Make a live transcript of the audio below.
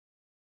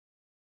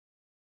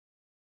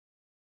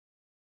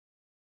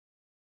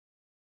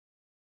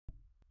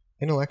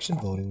In election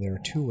voting, there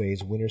are two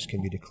ways winners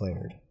can be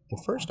declared.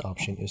 The first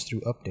option is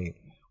through update,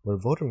 where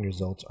voting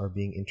results are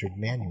being entered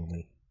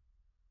manually.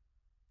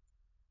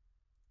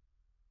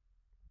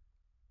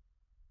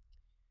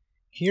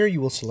 Here you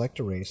will select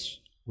a race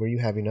where you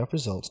have enough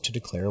results to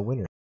declare a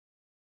winner.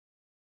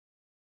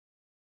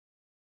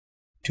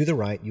 To the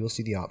right, you will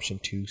see the option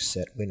to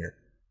Set Winner.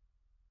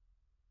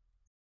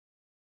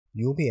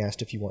 You will be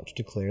asked if you want to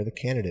declare the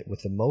candidate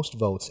with the most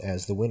votes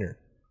as the winner.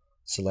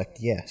 Select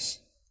Yes.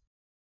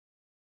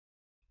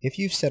 If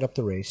you've set up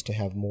the race to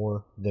have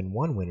more than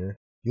one winner,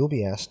 you'll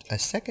be asked a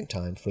second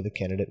time for the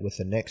candidate with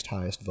the next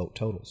highest vote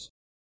totals.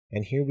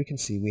 And here we can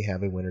see we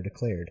have a winner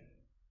declared.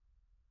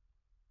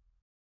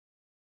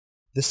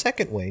 The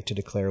second way to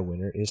declare a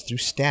winner is through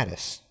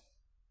status.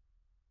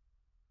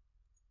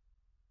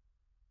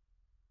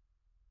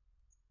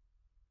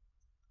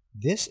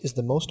 This is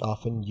the most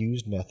often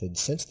used method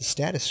since the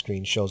status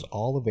screen shows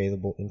all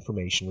available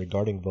information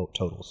regarding vote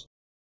totals.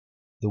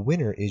 The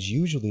winner is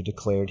usually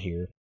declared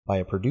here by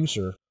a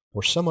producer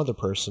or some other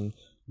person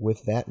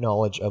with that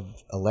knowledge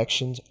of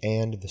elections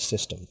and the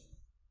system.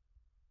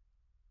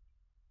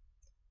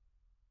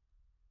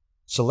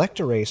 Select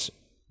a race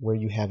where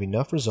you have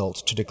enough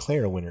results to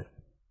declare a winner.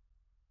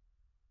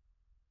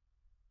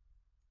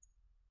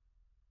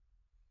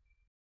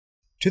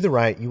 To the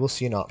right, you will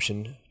see an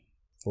option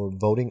for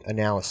voting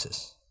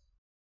analysis.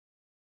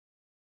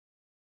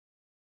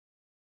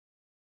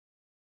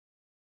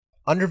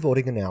 Under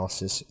voting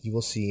analysis, you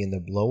will see in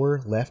the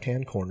lower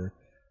left-hand corner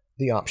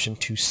the option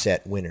to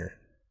Set Winner.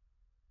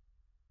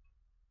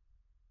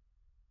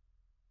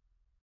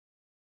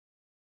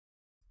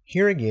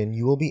 Here again,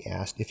 you will be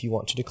asked if you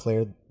want to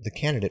declare the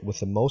candidate with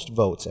the most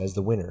votes as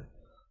the winner.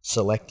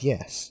 Select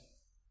Yes.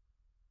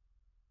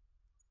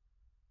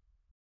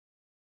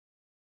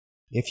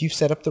 If you've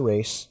set up the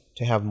race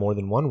to have more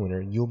than one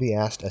winner, you'll be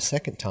asked a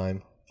second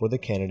time for the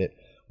candidate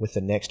with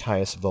the next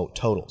highest vote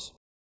totals.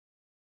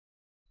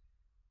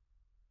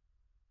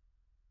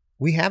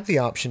 We have the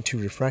option to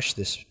refresh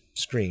this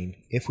screen.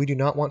 If we do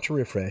not want to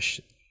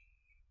refresh,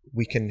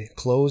 we can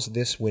close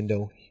this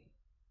window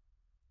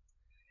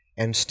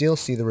and still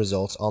see the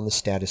results on the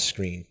status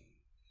screen.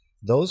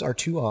 Those are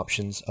two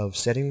options of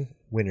setting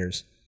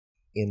winners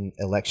in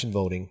election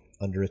voting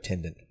under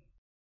Attendant.